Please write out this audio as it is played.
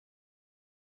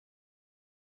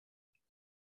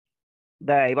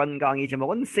네, 이번 강의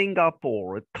제목은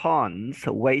Singapore turns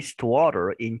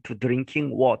wastewater into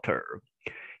drinking water.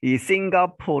 이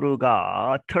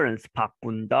싱가포르가 turns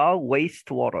바꾼다,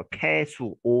 wastewater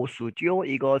폐수, 오수죠.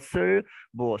 이것을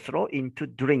무엇으로 into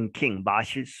drinking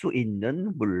마실 수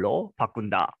있는 물로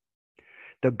바꾼다.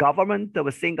 The government of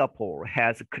Singapore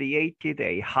has created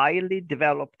a highly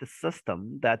developed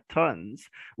system that turns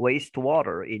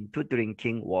wastewater into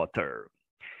drinking water.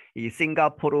 이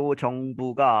싱가포르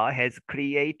정부가 has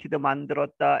created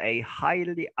만들었다 a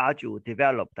highly 아주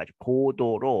developed 아주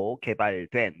고도로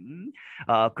개발된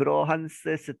그러한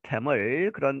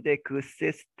시스템을 그런데 그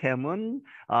시스템은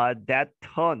that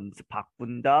turns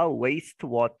바꾼다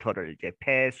wastewater를 이제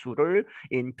폐수를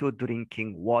into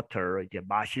drinking water 이제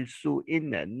마실 수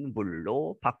있는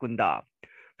물로 바꾼다.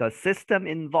 The system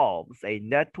involves a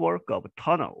network of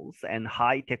tunnels and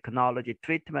high technology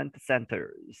treatment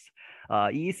centers.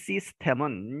 이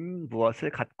시스템은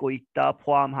무엇을 갖고 있다,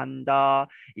 포함한다,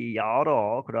 이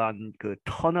여러 그러한 그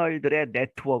터널들의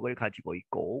네트워크를 가지고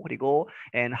있고, 그리고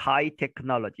and high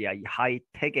technology, 이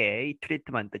하이텍의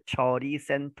트리트먼트 처리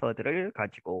센터들을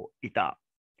가지고 있다.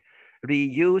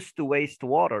 Reused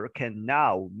wastewater can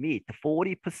now meet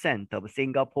 40% of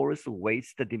Singapore's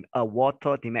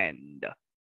water demand.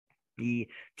 이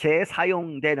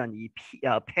재사용되는 이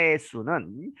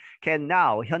폐수는 can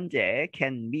now 현재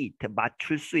can meet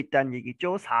맞출 수 있다는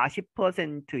얘기죠.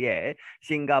 40%의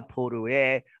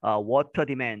싱가포르의 water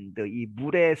demand 이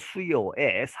물의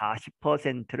수요의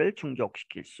 40%를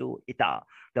충족시킬 수 있다.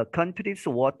 The country's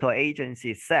water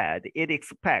agency said it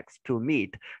expects to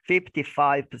meet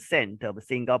 55% of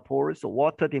Singapore's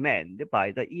water demand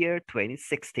by the year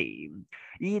 2060.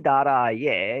 이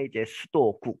나라의 이제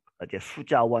수도국 이제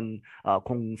수자원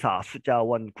공사,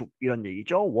 수자원국 이런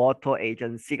얘기죠. 워터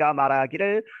에이전시가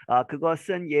말하기를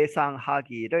그것은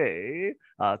예상하기를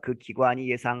그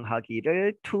기관이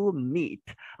예상하기를 to meet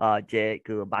이제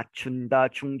그 맞춘다,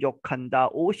 충족한다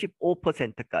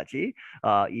 55%까지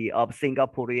이 of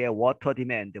싱가포르의 워터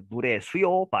디맨드 물의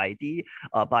수요 by the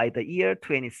year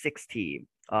 2060.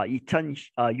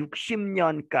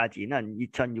 2060년까지는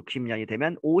 2060년이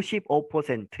되면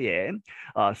 55%의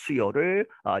수요를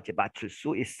이제 맞출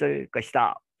수 있을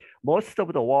것이다. Most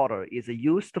of the water is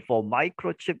used for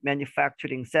microchip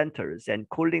manufacturing centers and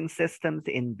cooling systems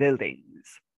in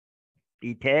buildings.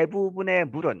 이 대부분의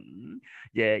물은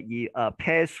이제 이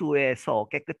폐수에서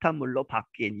깨끗한 물로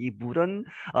바뀐 이 물은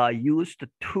used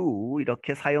to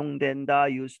이렇게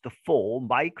사용된다, used for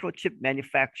microchip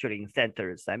manufacturing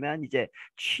centers 하면 이제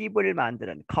칩을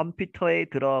만드는 컴퓨터에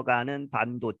들어가는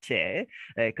반도체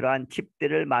그러한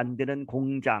칩들을 만드는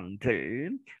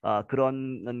공장들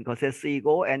그런 것에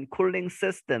쓰이고 and cooling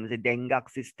systems 냉각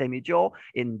시스템이죠.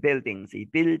 in buildings 이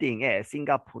빌딩에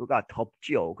싱가포르가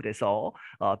덥지요. 그래서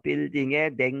빌딩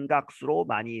냉각수로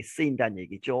많이 쓰인다는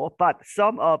얘기죠. But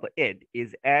some of it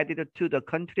is added to the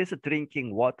country's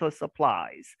drinking water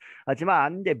supplies.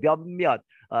 하지만 이제 몇몇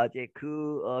이제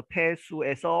그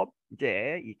폐수에서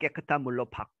이제 이 깨끗한 물로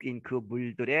바뀐 그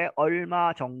물들의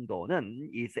얼마 정도는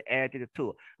is added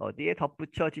to 어디에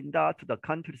덧붙여진다 to the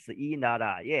country's 이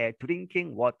나라의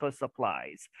drinking water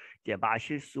supplies 이제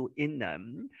마실 수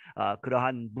있는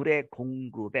그러한 물의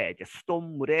공급에 이제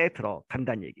수돗물에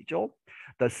들어간다는 얘기죠.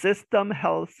 The system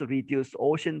helps reduce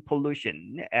ocean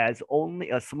pollution as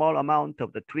only a small amount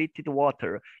of the treated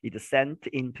water is sent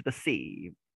into the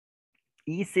sea.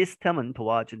 이 시스템은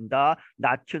도와준다,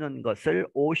 낮추는 것을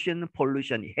ocean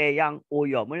pollution, 해양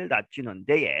오염을 낮추는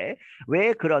데에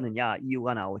왜 그러느냐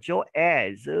이유가 나오죠.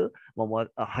 as 뭐뭐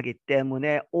하기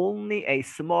때문에 only a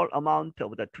small amount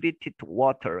of the treated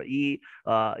water 이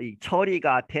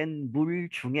처리가 된 물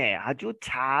중에 아주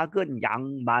작은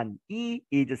양만이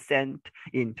is sent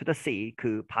into the sea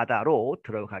그 바다로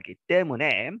들어가기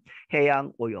때문에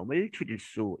해양 오염을 줄일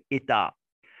수 있다.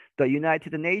 The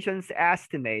United Nations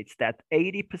estimates that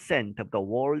 80% of the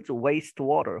world's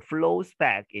wastewater flows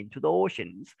back into the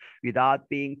oceans without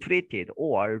being treated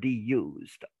or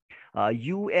reused.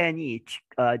 UN이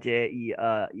이제 이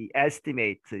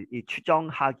estimate 이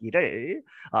추정하기를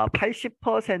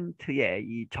 80%의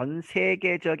이 전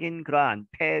세계적인 그러한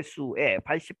폐수의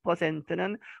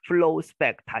 80%는 flows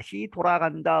back 다시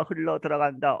돌아간다 흘러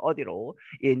들어간다 어디로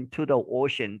into the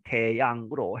ocean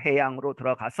대양으로 해양으로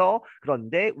들어가서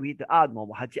그런데 without 뭐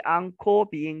하지 않고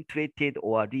being treated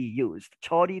or reused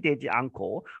처리되지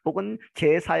않고 혹은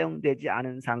재사용되지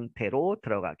않은 상태로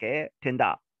들어가게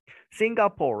된다.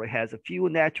 Singapore has few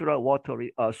natural water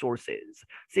sources.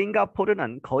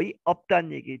 싱가포르는 거의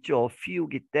없다는 얘기죠.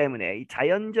 few이기 때문에 이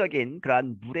자연적인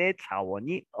그러한 물의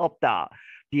자원이 없다.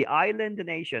 The island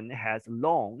nation has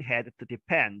long had to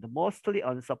depend mostly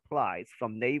on supplies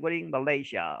from neighboring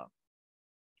Malaysia.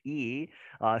 이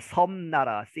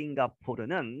섬나라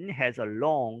싱가포르는 has a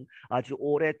long 아주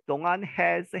오랫동안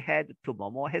has had to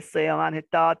뭐뭐 했어야만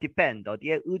했다 depend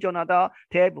어디에 의존하다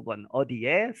대부분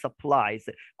어디에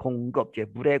supplies 공급 이제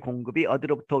물의 공급이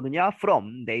어디로부터 오느냐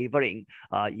from neighboring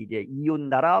이제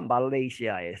이웃나라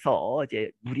말레이시아에서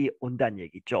이제 물이 온다는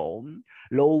얘기죠.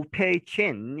 Low Pei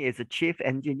Chin is chief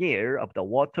engineer of the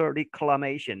water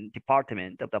reclamation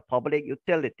department of the Public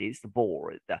Utilities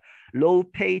Board. Low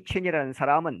Pei Chin이라는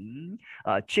사람은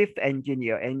chief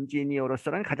engineer,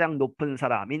 엔지니어로서는 가장 높은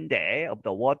사람인데 of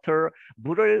the water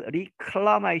물을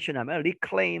reclamation 하면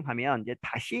reclaim 하면 이제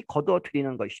다시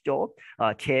거둬들이는 것이죠.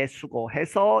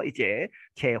 재수거해서 이제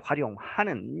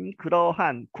재활용하는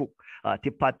그러한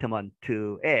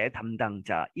디파트먼트의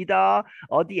담당자이다.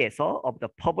 어디에서 of the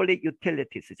public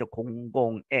utilities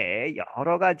공공의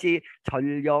여러 가지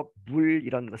전력, 물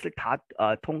이런 것을 다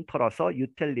통틀어서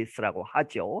utilities라고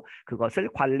하죠. 그것을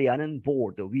관리하는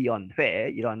board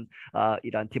위원회 이런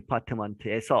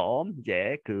디파트먼트에서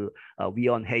이제 그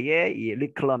위원회의 이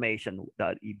reclamation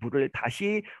이 물을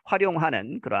다시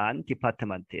활용하는 그러한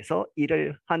디파트먼트에서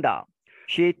일을 한다.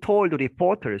 She told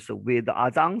reporters with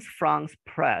Agence France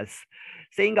Presse,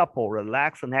 Singapore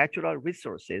lacks natural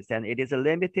resources and it is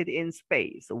limited in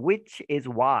space, which is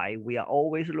why we are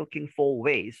always looking for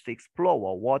ways to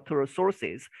explore water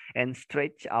sources and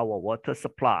stretch our water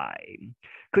supply.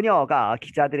 그녀가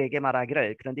기자들에게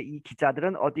말하기를 그런데 이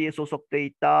기자들은 어디에 소속돼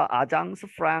있다? 아장스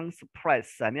프랑스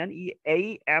프레스 하면 이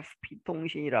AFP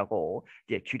통신이라고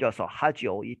이제 줄여서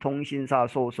하죠. 이 통신사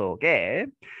소속의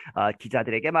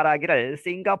기자들에게 말하기를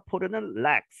싱가포르는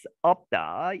lacks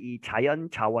없다. 이 자연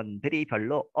자원들이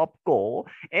별로 없고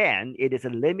and it is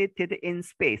limited in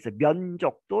space.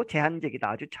 면적도 제한적이다.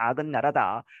 아주 작은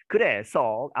나라다.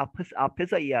 그래서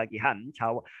앞에서 이야기한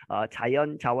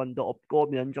자연 자원도 없고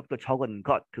면적도 적은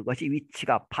것 그것이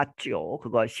위치가 받죠.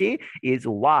 그것이 is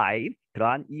why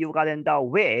그러한 이유가 된다.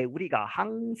 왜 우리가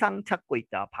항상 찾고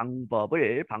있다.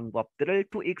 방법들을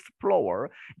to explore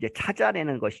이제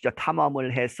찾아내는 것이죠.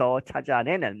 탐험을 해서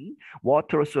찾아내는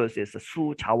water sources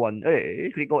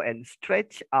수자원을 그리고 and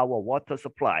stretch our water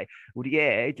supply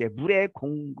우리의 이제 물의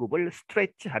공급을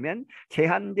stretch하면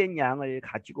제한된 양을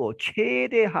가지고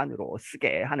최대한으로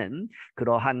쓰게 하는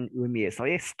그러한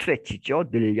의미에서의 stretch죠.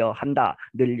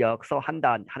 늘려서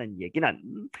한다 하는 얘기는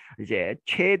이제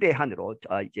최대한으로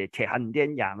이제 제한된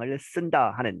양을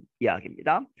쓴다 하는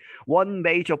이야기입니다. One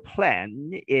major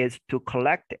plan is to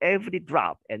collect every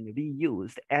drop and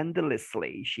reuse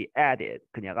endlessly, she added.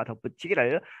 그녀가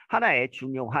덧붙이기를 하나의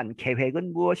중요한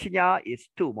계획은 무엇이냐? is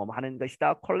to 뭐 하는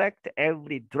것이다. collect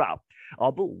every drop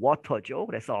of water죠.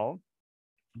 그래서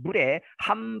물의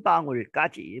한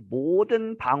방울까지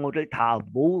모든 방울을 다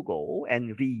모으고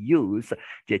and reuse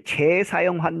이제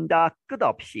재사용한다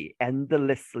끝없이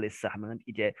endlessly 하면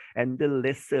이제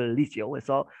endlessly죠.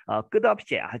 그래서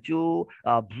끝없이 아주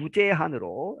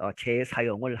무제한으로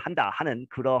재사용을 한다 하는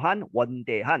그러한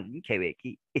원대한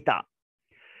계획이 있다.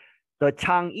 The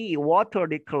Chang'e Water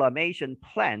Reclamation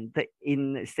Plant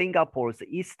in Singapore's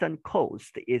eastern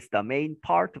coast is the main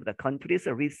part of the country's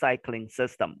recycling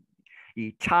system.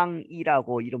 이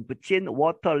창이라고 이름 붙인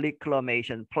Water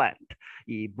Reclamation Plant,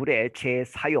 이 물의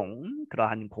재사용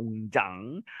그러한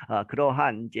공장,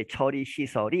 그러한 이제 처리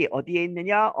시설이 어디에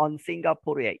있느냐? On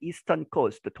싱가포르의 Eastern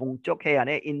Coast 동쪽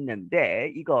해안에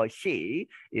있는데 이것이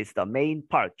is the main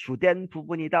part 주된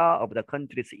부분이다 of the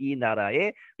country's 이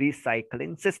나라의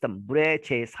recycling system 물의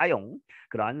재사용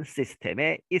그러한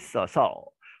시스템에 있어서.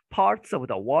 Parts of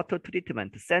the water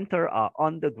treatment center are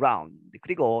underground.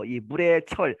 그리고 이 물의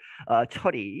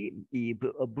처리, 이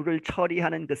물을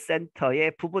처리하는 그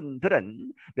센터의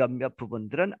부분들은 몇몇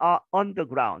부분들은 are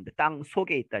underground. 땅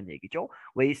속에 있다는 얘기죠.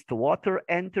 Wastewater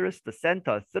enters the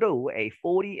center through a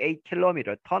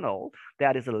 48km tunnel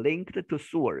that is linked to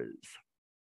sewers.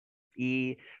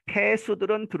 이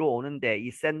폐수들은 들어오는데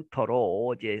이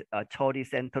센터로 이제 처리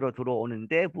센터로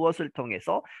들어오는데 무엇을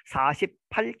통해서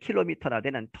 48km나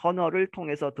되는 터널을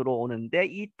통해서 들어오는데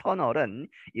이 터널은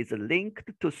is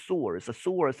linked to sewers.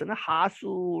 sewers는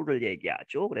하수를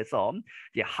얘기하죠. 그래서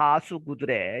이제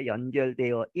하수구들에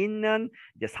연결되어 있는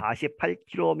이제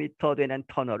 48km 되는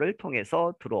터널을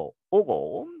통해서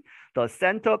들어오고 The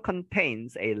center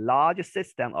contains a large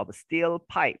system of steel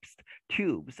pipes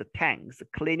tubes, tanks,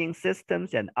 cleaning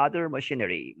systems, and other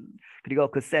machinery. 그리고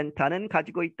그 센터는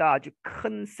가지고 있다 아주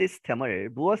큰 시스템을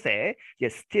무엇에 이제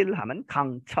steel하면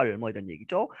강철 뭐 이런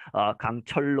얘기죠.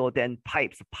 강철로 된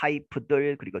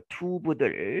파이프들 그리고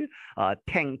튜브들,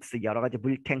 tanks 여러 가지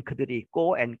물 탱크들이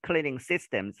있고, and cleaning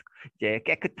systems 이제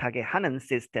깨끗하게 하는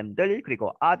시스템들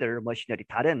그리고 other machinery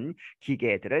다른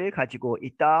기계들을 가지고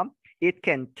있다. It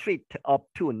can treat up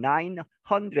to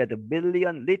 900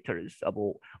 million liters of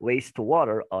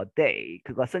wastewater a day.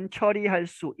 그것은 처리할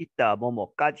수 있다.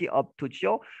 뭐뭐까지 up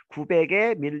to죠.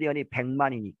 900의 밀리언이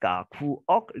 100만이니까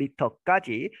 9억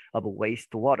리터까지 of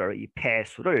wastewater 이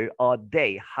폐수를 a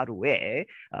day 하루에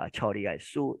처리할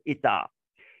수 있다.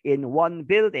 In one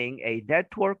building, a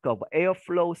network of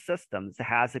airflow systems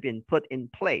has been put in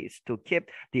place to keep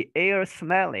the air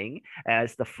smelling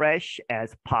as fresh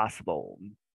as possible.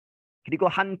 그리고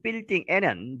한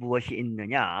빌딩에는 무엇이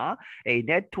있느냐? A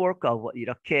network of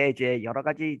이렇게 이제 여러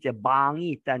가지 이제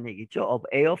망이 있다는 얘기죠. Of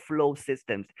airflow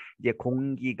systems 이제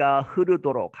공기가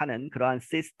흐르도록 하는 그러한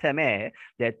시스템의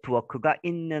네트워크가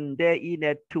있는데 이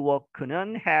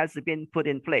네트워크는 has been put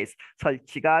in place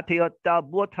설치가 되었다.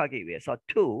 무엇하기 위해서?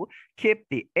 To keep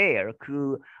the air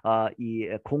이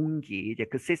공기 이제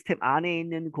그 시스템 안에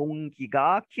있는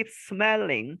공기가 keep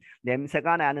smelling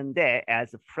냄새가 나는데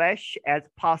as fresh as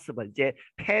possible 이제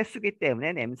폐수기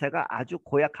때문에 냄새가 아주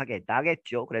고약하게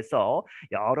나겠죠. 그래서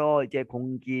여러 이제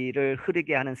공기를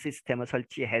흐르게 하는 시스템을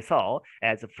설치해서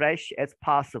as fresh as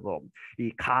possible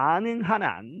이 가능한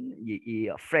한 이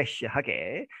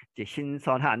fresh하게 이제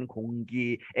신선한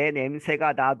공기의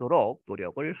냄새가 나도록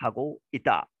노력을 하고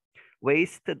있다.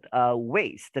 Waste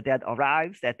that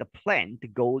arrives at the plant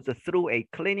goes through a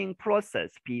cleaning process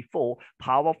before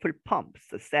powerful pumps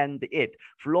send it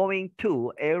flowing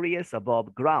to areas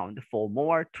above ground for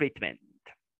more treatment.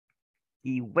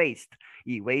 이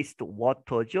waste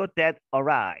water죠. That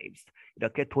arrives.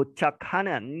 이렇게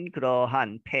도착하는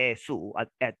그러한 폐수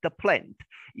at the plant.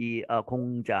 이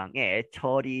공장의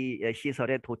처리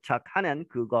시설에 도착하는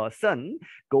그것은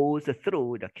goes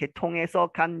through 이렇게 통해서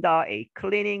간다. A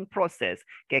cleaning process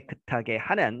깨끗하게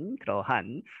하는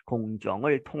그러한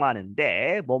공정을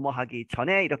통하는데 뭐뭐 하기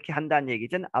전에 이렇게 한다는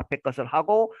얘기는 앞에 것을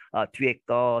하고 뒤에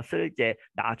것을 이제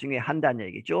나중에 한다는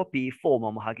얘기죠. Before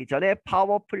뭐뭐 하기 전에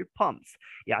powerful pumps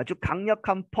아주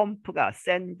강력한 펌프가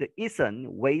send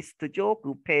it은 waste죠.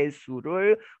 그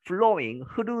폐수를 flowing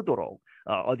흐르도록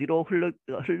어디로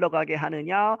흘러가게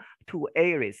하느냐? To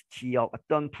areas 지역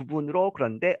어떤 부분으로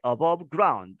그런데 above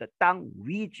ground 땅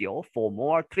위죠. For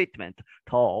more treatment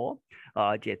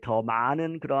이제 더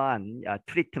많은 그러한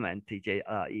트리트먼트 이제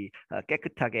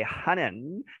깨끗하게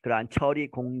하는 그러한 처리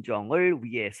공정을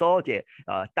위해서 이제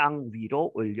땅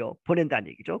위로 올려 보낸다는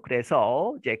얘기죠.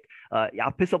 그래서 이제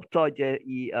앞에서부터 이제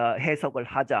이 해석을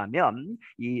하자면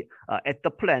이 at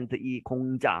the plant 이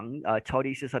공장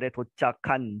처리 시설에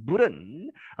도착한 물은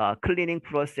클리닝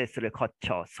프로세스를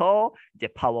거쳐서 이제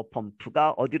파워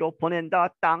펌프가 어디로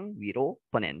보낸다? 땅 위로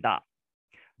보낸다.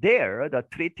 There, the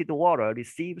treated water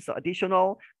receives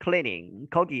additional cleaning.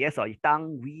 거기에서 이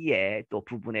땅 위에 또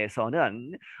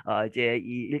부분에서는 이제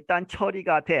일단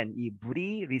처리가 된 이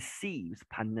물이 receives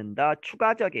받는다.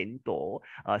 추가적인 또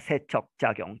세척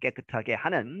작용 깨끗하게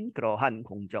하는 그러한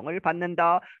공정을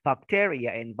받는다. Bacteria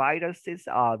and viruses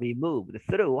are removed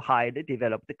through highly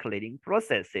developed cleaning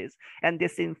processes and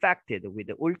disinfected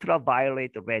with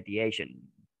ultraviolet radiation.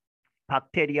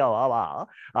 박테리아와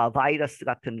바이러스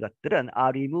같은 것들은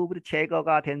removed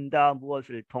제거가 된다.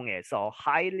 무엇을 통해서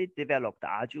highly developed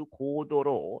아주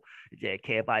고도로 이제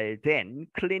개발된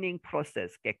cleaning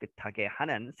process 깨끗하게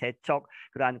하는 세척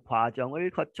그러한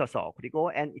과정을 거쳐서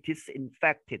그리고 and it is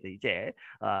infected 이제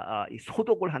이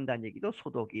소독을 한다는 얘기도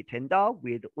소독이 된다.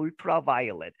 with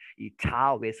ultraviolet 이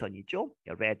자외선이죠.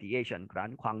 radiation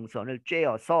그러한 광선을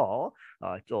쬐어서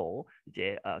또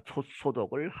이제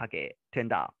소독을 하게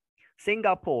된다.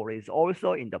 Singapore is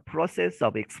also in the process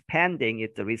of expanding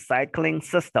its recycling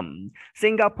system.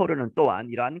 싱가포르는 또한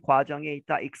이러한 과정에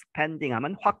있다. expanding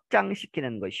하면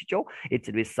확장시키는 것이죠.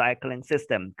 its recycling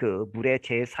system, 그 물에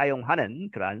재사용하는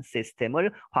그러한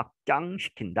시스템을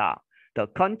확장시킨다. The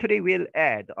country will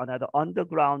add another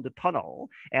underground tunnel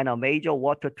and a major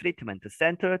water treatment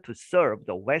center to serve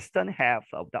the western half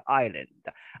of the island.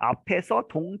 앞에서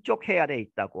동쪽 해안에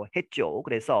있다고 했죠.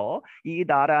 그래서 이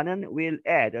나라는 will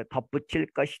add 덧붙일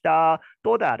것이다.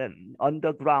 또 다른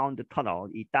underground tunnel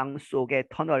이 땅 속의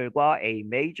터널과 a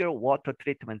major water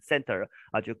treatment center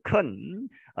아주 큰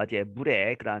이제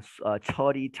물의 그런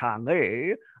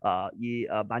처리장을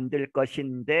만들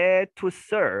것인데 to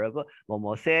serve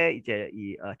뭐뭐에 이제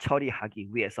처리하기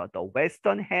위해서 the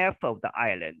western half of the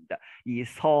island, 이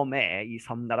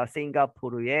섬나라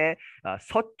싱가포르의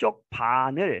서쪽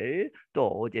반을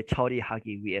또 이제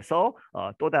처리하기 위해서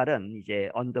또 다른 이제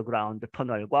언더그라운드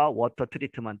터널과 워터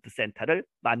트리트먼트 센터를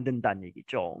만든다는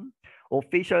얘기죠.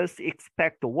 Officials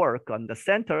expect the work on the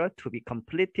center to be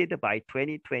completed by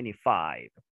 2025.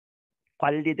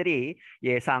 관리들이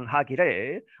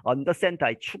예상하기를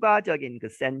언더센터의 추가적인 그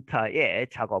센터의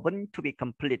작업은 to be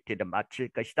completed 마칠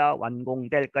것이다,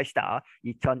 완공될 것이다.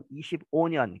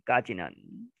 2025년까지는.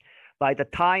 By the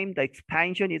time the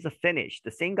expansion is finished,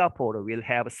 Singapore will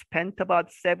have spent about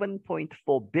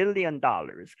 $7.4 billion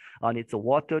on its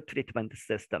water treatment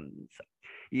systems.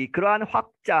 그러한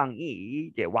확장이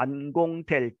이제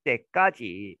완공될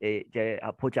때까지 이제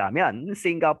보자면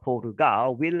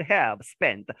싱가포르가 will have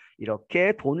spent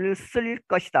이렇게 돈을 쓸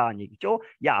것이다 얘기죠.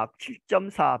 약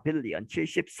 7.4 빌리언,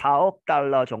 74억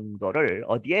달러 정도를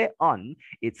어디에 on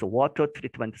its water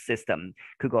treatment system,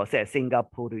 그것에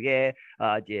싱가포르의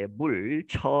이제 물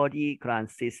처리 그러한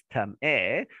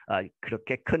시스템에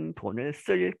그렇게 큰 돈을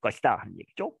쓸 것이다 하는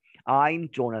얘기죠.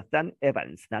 I'm Jonathan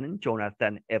Evans. 나는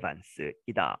조나탄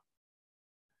에반스이다.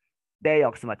 네,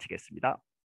 여기서 마치겠습니다.